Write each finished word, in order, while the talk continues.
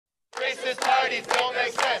racist parties don't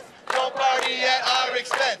make sense. Don't party at our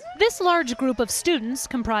expense. This large group of students,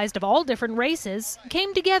 comprised of all different races,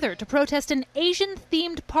 came together to protest an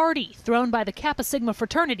Asian-themed party thrown by the Kappa Sigma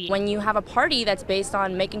fraternity. When you have a party that's based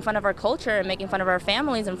on making fun of our culture and making fun of our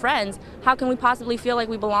families and friends, how can we possibly feel like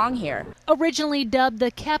we belong here? Originally dubbed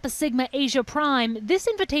the Kappa Sigma Asia Prime, this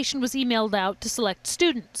invitation was emailed out to select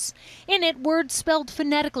students. In it, words spelled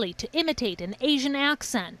phonetically to imitate an Asian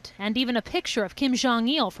accent, and even a picture of Kim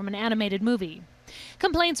Jong-Il from an animated movie.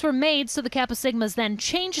 Complaints were made, so the Kappa Sigmas then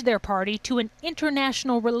changed their party to an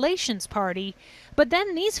international relations party. But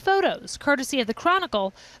then these photos, courtesy of the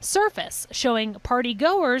Chronicle, surface showing party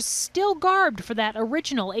goers still garbed for that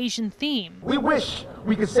original Asian theme. We wish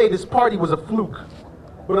we could say this party was a fluke.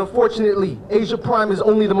 But unfortunately, Asia Prime is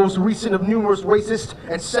only the most recent of numerous racist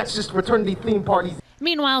and sexist fraternity-themed parties.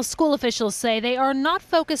 Meanwhile, school officials say they are not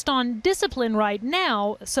focused on discipline right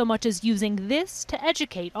now so much as using this to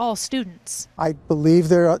educate all students. I believe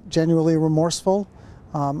they're genuinely remorseful.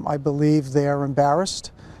 I believe they are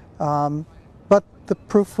embarrassed. But the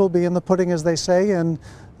proof will be in the pudding, as they say, and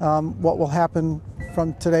what will happen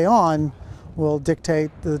from today on will dictate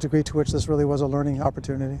the degree to which this really was a learning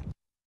opportunity.